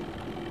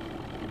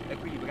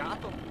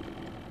equilibrato.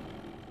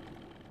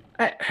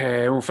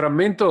 È un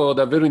frammento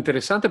davvero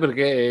interessante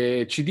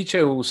perché ci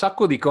dice un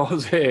sacco di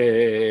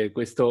cose.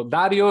 Questo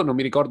Dario, non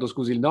mi ricordo,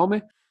 scusi il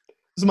nome?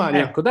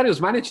 Smania. Ecco, Dario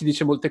Smania ci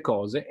dice molte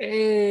cose.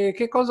 E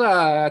che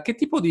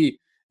tipo di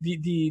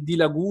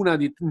laguna,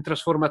 di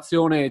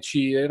trasformazione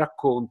ci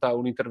racconta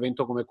un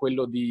intervento come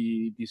quello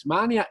di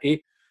Smania?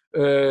 E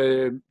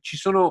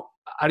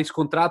ha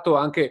riscontrato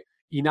anche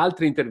in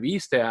altre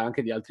interviste,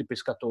 anche di altri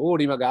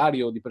pescatori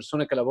magari, o di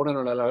persone che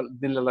lavorano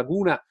nella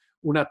laguna,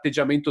 un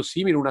atteggiamento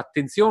simile,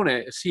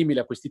 un'attenzione simile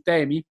a questi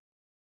temi?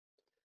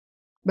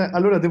 Beh,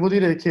 allora devo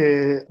dire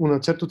che un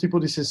certo tipo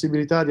di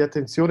sensibilità, di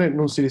attenzione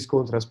non si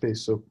riscontra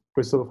spesso.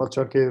 Questo lo faccio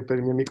anche per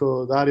il mio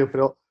amico Dario,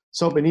 però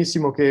so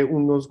benissimo che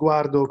uno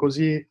sguardo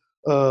così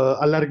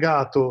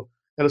allargato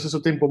e allo stesso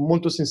tempo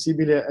molto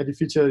sensibile è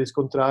difficile da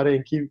riscontrare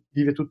in chi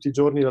vive tutti i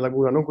giorni la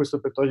laguna. Non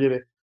questo per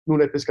togliere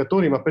nulla ai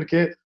pescatori, ma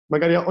perché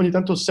magari ogni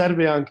tanto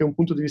serve anche un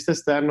punto di vista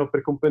esterno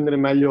per comprendere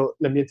meglio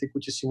l'ambiente in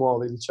cui ci si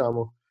muove,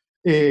 diciamo.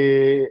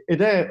 Ed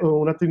è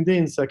una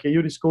tendenza che io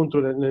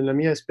riscontro nella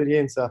mia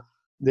esperienza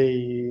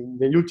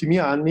negli ultimi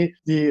anni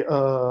di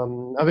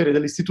avere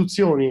delle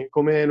istituzioni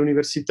come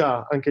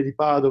l'Università anche di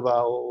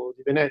Padova o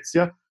di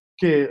Venezia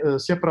che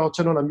si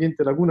approcciano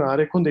all'ambiente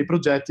lagunare con dei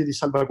progetti di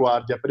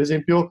salvaguardia. Per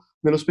esempio,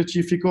 nello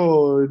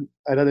specifico,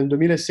 era nel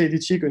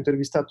 2016 che ho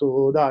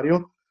intervistato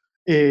Dario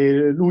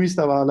e lui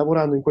stava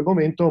lavorando in quel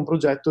momento a un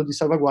progetto di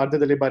salvaguardia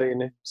delle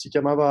balene. Si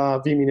chiamava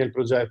Vimine il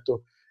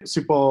progetto.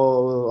 Si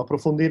può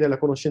approfondire la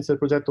conoscenza del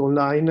progetto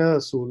online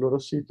sul loro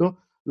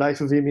sito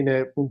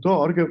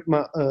lifevimine.org,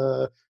 ma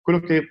quello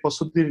che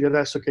posso dirvi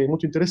adesso che è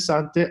molto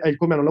interessante è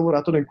come hanno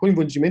lavorato nel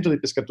coinvolgimento dei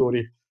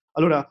pescatori.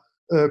 Allora,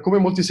 come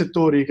molti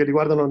settori che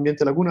riguardano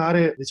l'ambiente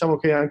lagunare, diciamo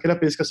che anche la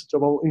pesca si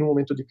trova in un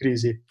momento di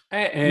crisi.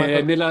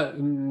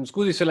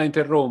 Scusi se la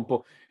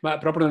interrompo, ma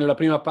proprio nella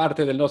prima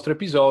parte del nostro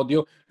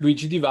episodio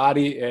Luigi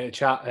Divari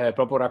ci ha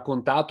proprio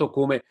raccontato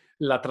come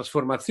la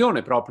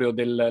trasformazione proprio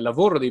del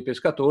lavoro dei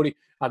pescatori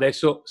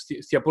adesso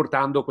stia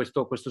portando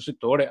questo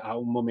settore a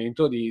un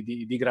momento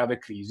di grave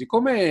crisi.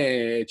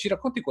 Come ci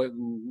racconti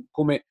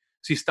come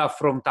si sta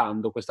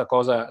affrontando questa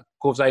cosa?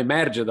 Cosa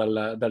emerge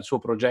dal suo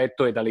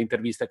progetto e dalle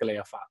interviste che lei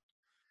ha fatto?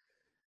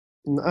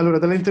 Allora,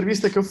 dalle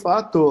interviste che ho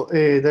fatto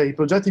e dai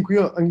progetti in cui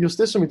io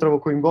stesso mi trovo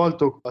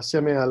coinvolto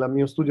assieme al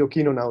mio studio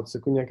Kinonauts,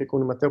 quindi anche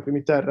con Matteo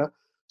Primiterra,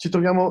 ci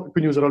troviamo,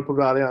 quindi userò il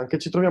plurale anche,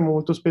 ci troviamo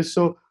molto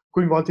spesso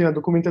coinvolti nella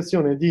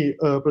documentazione di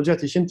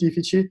progetti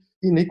scientifici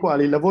nei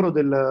quali il lavoro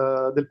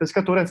del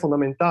pescatore è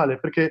fondamentale,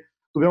 perché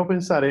dobbiamo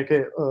pensare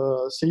che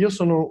se io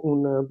sono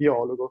un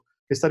biologo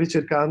che sta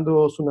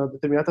ricercando su una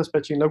determinata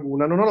specie in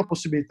laguna, non ho la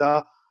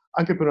possibilità,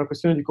 anche per una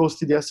questione di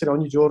costi, di essere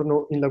ogni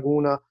giorno in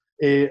laguna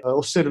e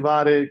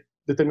osservare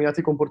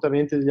determinati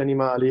comportamenti degli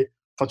animali.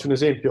 Faccio un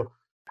esempio.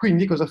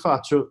 Quindi cosa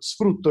faccio?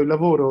 Sfrutto il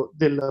lavoro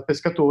del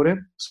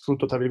pescatore,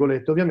 sfrutto tra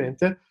virgolette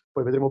ovviamente,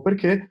 poi vedremo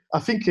perché,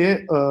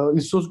 affinché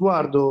il suo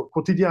sguardo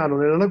quotidiano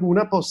nella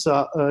laguna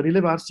possa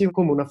rilevarsi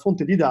come una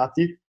fonte di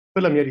dati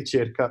per la mia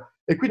ricerca.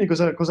 E quindi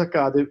cosa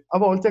accade? A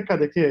volte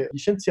accade che gli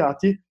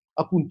scienziati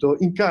appunto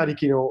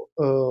incarichino,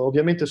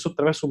 ovviamente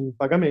attraverso un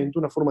pagamento,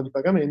 una forma di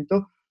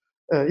pagamento,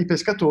 i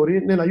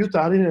pescatori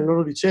nell'aiutarli nelle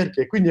loro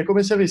ricerche. Quindi è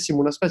come se avessimo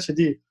una specie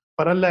di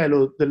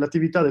parallelo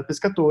dell'attività del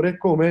pescatore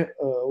come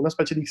una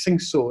specie di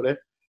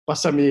sensore,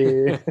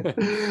 passami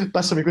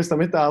questa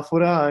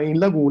metafora, in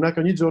laguna, che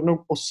ogni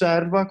giorno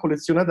osserva,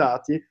 colleziona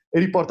dati e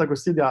riporta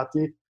questi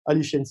dati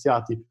agli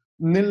scienziati.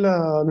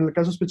 Nel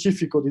caso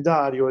specifico di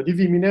Dario e di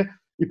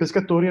Vimine, i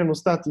pescatori erano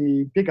stati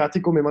impiegati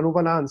come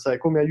manovalanza e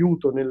come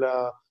aiuto nel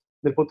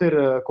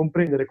poter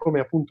comprendere come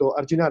appunto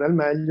arginare al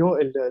meglio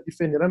e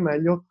difendere al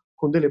meglio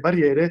con delle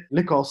barriere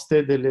le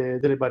coste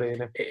delle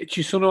balene. E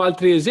ci sono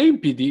altri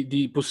esempi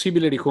di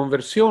possibile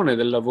riconversione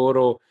del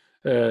lavoro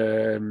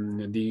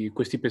di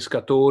questi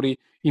pescatori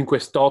in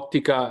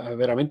quest'ottica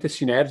veramente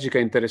sinergica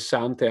e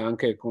interessante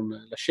anche con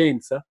la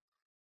scienza?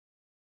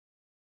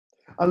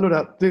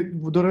 Allora,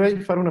 dovrei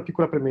fare una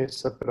piccola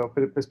premessa però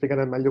per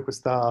spiegare meglio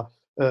questa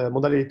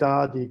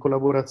modalità di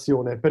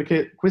collaborazione,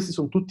 perché questi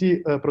sono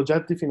tutti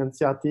progetti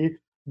finanziati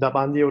da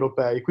bandi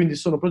europei, quindi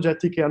sono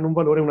progetti che hanno un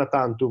valore una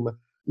tantum.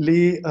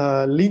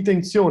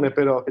 L'intenzione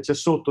però che c'è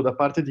sotto da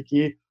parte di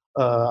chi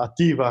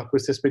attiva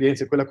queste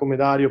esperienze, quella come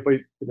Dario,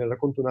 poi ne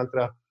racconto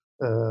un'altra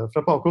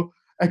fra poco,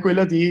 è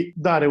quella di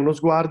dare uno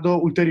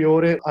sguardo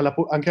ulteriore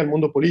anche al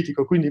mondo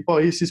politico. Quindi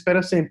poi si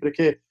spera sempre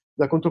che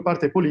da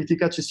controparte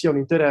politica ci sia un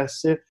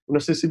interesse, una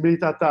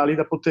sensibilità tali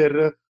da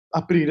poter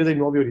aprire dei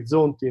nuovi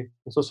orizzonti.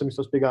 Non so se mi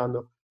sto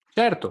spiegando.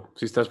 Certo,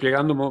 si sta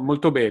spiegando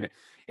molto bene.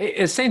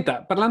 E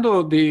senta,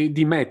 parlando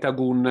di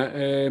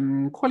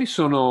Metagun, qual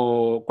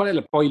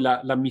è poi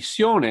la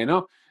missione,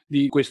 no,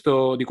 di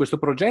questo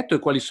progetto e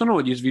quali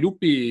sono gli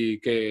sviluppi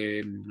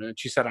che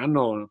ci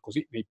saranno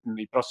così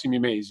nei prossimi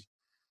mesi?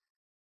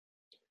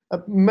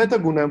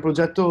 Metagun è un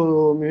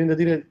progetto, mi viene da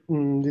dire,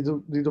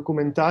 di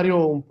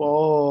documentario un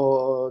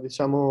po',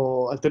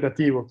 diciamo,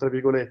 alternativo, tra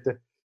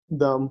virgolette.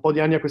 Da un po' di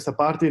anni a questa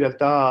parte in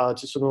realtà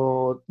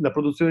la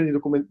produzione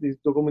di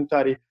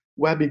documentari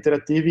web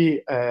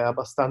interattivi è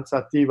abbastanza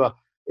attiva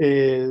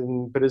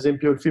e per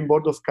esempio il Film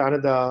Board of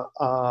Canada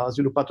ha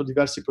sviluppato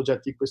diversi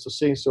progetti in questo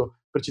senso,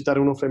 per citare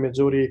uno fra i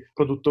maggiori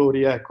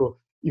produttori, ecco.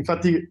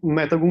 Infatti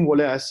Metagun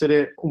vuole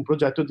essere un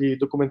progetto di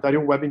documentario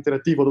web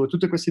interattivo dove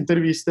tutte queste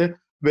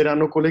interviste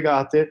verranno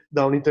collegate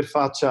da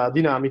un'interfaccia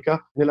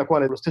dinamica nella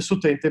quale lo stesso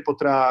utente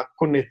potrà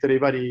connettere i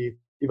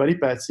vari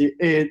pezzi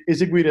e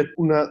eseguire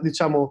una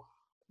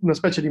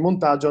specie di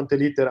montaggio ante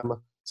litteram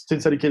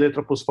senza richiedere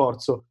troppo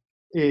sforzo.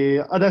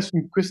 E adesso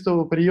in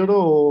questo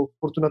periodo,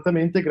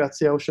 fortunatamente,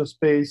 grazie a Ocean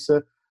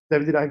Space,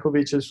 David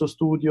Rankovic e il suo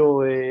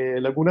studio e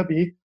Laguna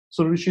B,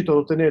 sono riuscito ad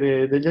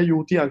ottenere degli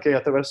aiuti anche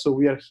attraverso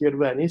We Are Here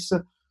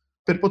Venice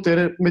per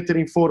poter mettere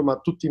in forma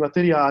tutti i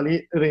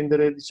materiali,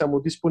 rendere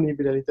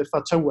disponibile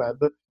l'interfaccia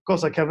web,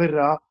 cosa che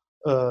avverrà,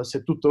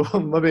 se tutto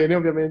va bene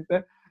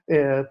ovviamente,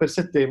 per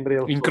settembre e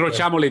ottobre.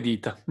 Incrociamo le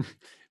dita.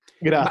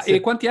 Grazie. Ma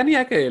e quanti anni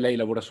è che lei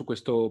lavora su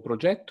questo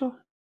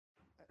progetto?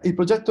 Il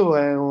progetto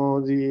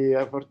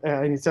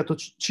è iniziato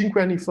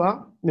 5 anni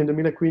fa, nel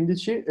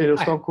 2015, e lo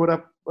sto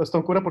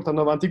ancora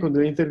portando avanti con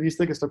delle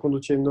interviste che sto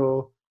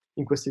conducendo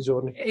in questi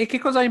giorni. E che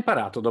cosa ha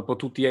imparato dopo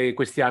tutti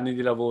questi anni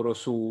di lavoro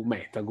su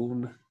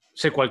Metagun?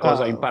 Se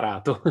qualcosa ha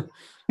imparato.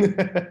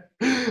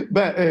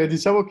 Beh,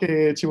 diciamo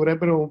che ci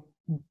vorrebbero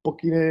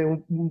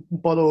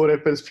un po'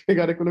 d'ore per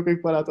spiegare quello che ho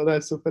imparato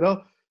adesso,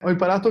 però ho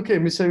imparato che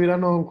mi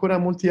serviranno ancora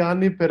molti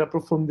anni per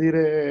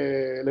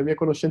approfondire le mie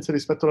conoscenze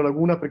rispetto alla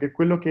laguna, perché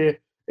quello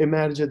che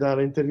emerge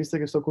dalle interviste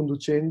che sto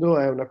conducendo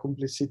è una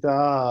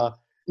complessità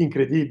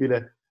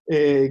incredibile.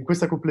 E in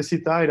questa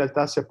complessità in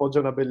realtà si appoggia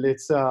una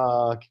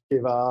bellezza che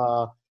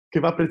va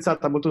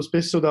apprezzata molto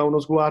spesso da uno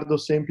sguardo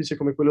semplice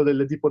come quello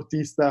del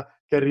diportista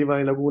che arriva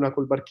in laguna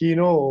col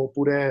barchino,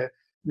 oppure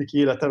di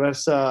chi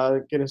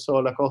attraversa, che ne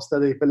so, la costa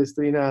dei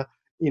Pellestrina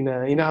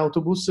in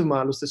autobus, ma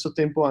allo stesso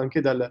tempo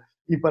anche dal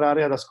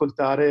imparare ad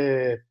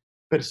ascoltare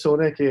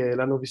persone che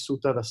l'hanno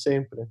vissuta da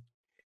sempre.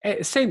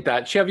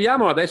 Senta, ci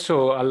avviamo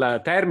adesso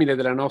al termine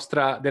della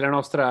nostra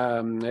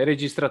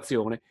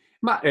registrazione,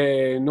 ma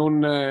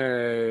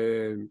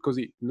non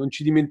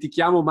ci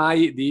dimentichiamo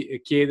mai di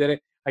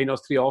chiedere ai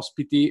nostri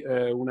ospiti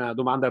una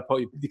domanda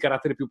poi di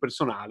carattere più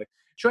personale,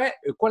 cioè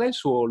qual è il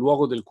suo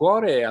luogo del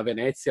cuore a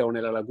Venezia o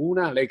nella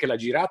laguna? Lei che l'ha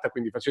girata,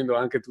 quindi facendo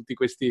anche tutte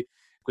queste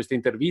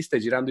interviste,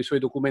 girando i suoi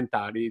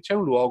documentari, c'è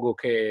un luogo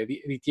che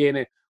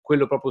ritiene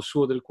quello proprio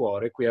suo del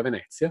cuore qui a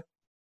Venezia?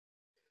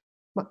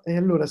 Ma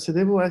allora, se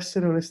devo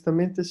essere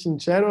onestamente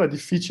sincero, è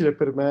difficile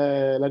per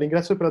me, la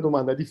ringrazio per la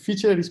domanda, è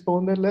difficile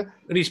risponderle.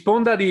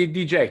 Risponda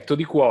di getto,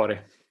 di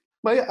cuore.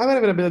 Ma a me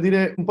verrebbe da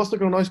dire un posto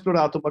che non ho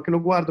esplorato, ma che lo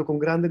guardo con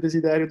grande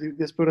desiderio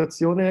di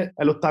esplorazione,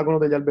 è l'Ottagono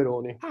degli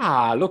Alberoni.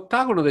 Ah,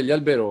 l'Ottagono degli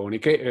Alberoni,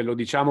 che lo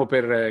diciamo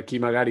per chi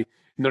magari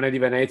non è di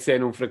Venezia e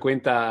non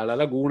frequenta la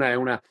laguna, è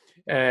una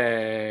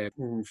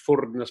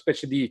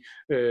specie di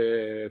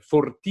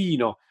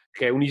fortino,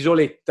 che è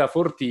un'isoletta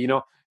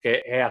fortino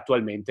che è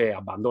attualmente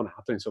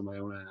abbandonato, insomma,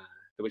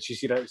 dove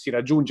si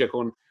raggiunge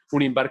con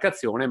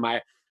un'imbarcazione, ma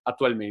è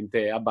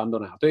attualmente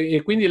abbandonato.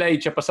 E quindi lei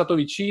ci è passato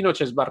vicino,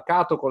 ci è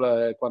sbarcato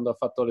quando ha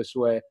fatto le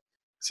sue...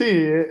 Sì,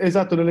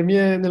 esatto, nelle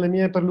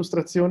mie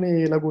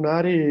perlustrazioni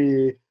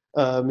lagunari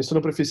mi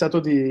sono prefissato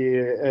di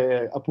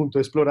appunto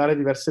esplorare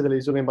diverse delle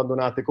isole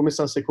abbandonate, come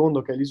San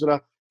Secondo, che è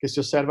l'isola che si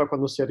osserva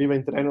quando si arriva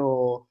in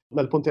treno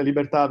dal Ponte della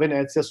Libertà a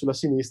Venezia, sulla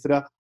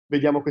sinistra,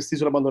 vediamo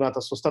quest'isola abbandonata.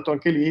 Sono stato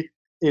anche lì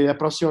e la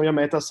prossima mia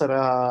meta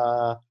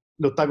sarà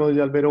l'Ottagono degli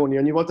Alberoni.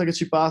 Ogni volta che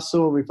ci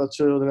passo mi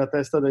faccio nella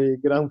testa dei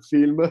gran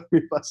film,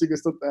 mi passi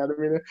questo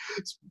termine,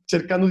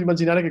 cercando di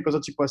immaginare che cosa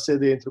ci può essere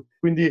dentro.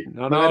 Quindi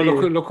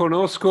magari... lo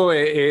conosco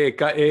e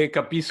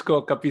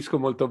capisco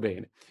molto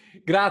bene.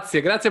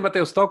 Grazie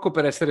Matteo Stocco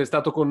per essere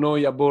stato con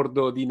noi a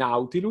bordo di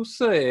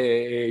Nautilus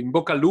e in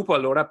bocca al lupo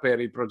allora per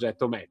il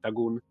progetto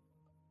Metagun.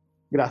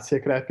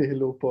 Grazie Crepi, il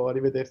lupo,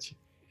 arrivederci.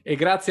 E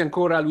grazie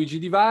ancora a Luigi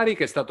Divari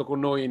che è stato con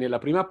noi nella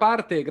prima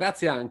parte e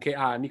grazie anche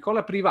a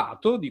Nicola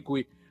Privato di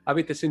cui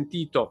avete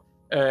sentito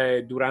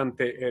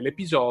durante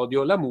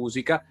l'episodio la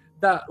musica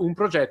da un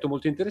progetto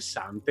molto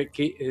interessante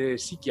che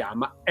si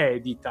chiama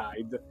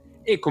Editide.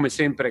 E come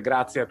sempre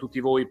grazie a tutti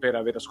voi per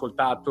aver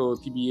ascoltato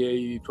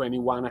TBA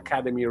 21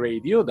 Academy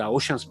Radio da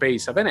Ocean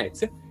Space a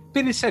Venezia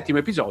per il 7°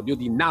 episodio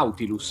di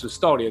Nautilus,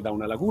 storie da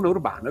una laguna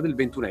urbana del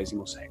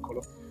XXI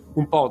secolo.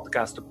 Un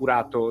podcast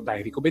curato da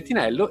Enrico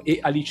Bettinello e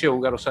Alice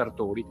Ongaro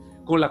Sartori,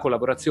 con la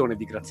collaborazione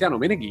di Graziano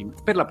Meneghin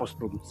per la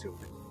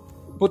post-produzione.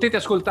 Potete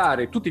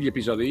ascoltare tutti gli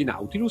episodi di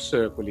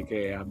Nautilus, quelli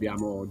che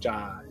abbiamo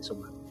già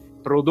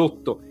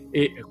prodotto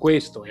e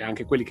questo e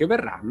anche quelli che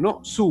verranno,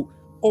 su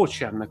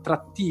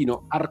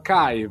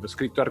ocean-archive,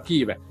 scritto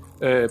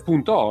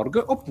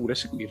archive.org, oppure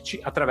seguirci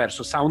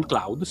attraverso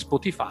SoundCloud,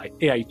 Spotify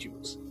e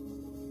iTunes.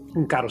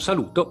 Un caro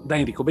saluto da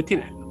Enrico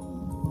Bettinello.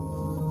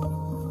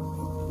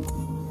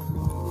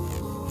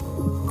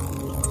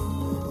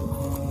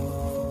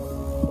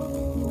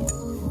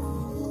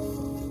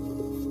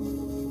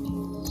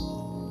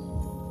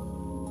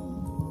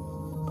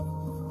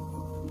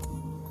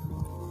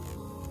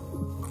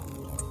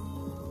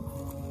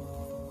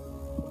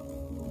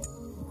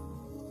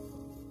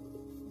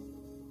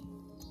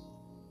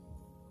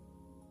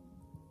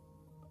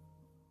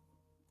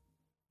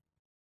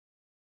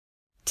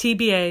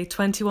 TBA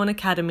 21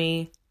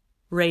 Academy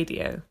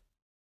Radio.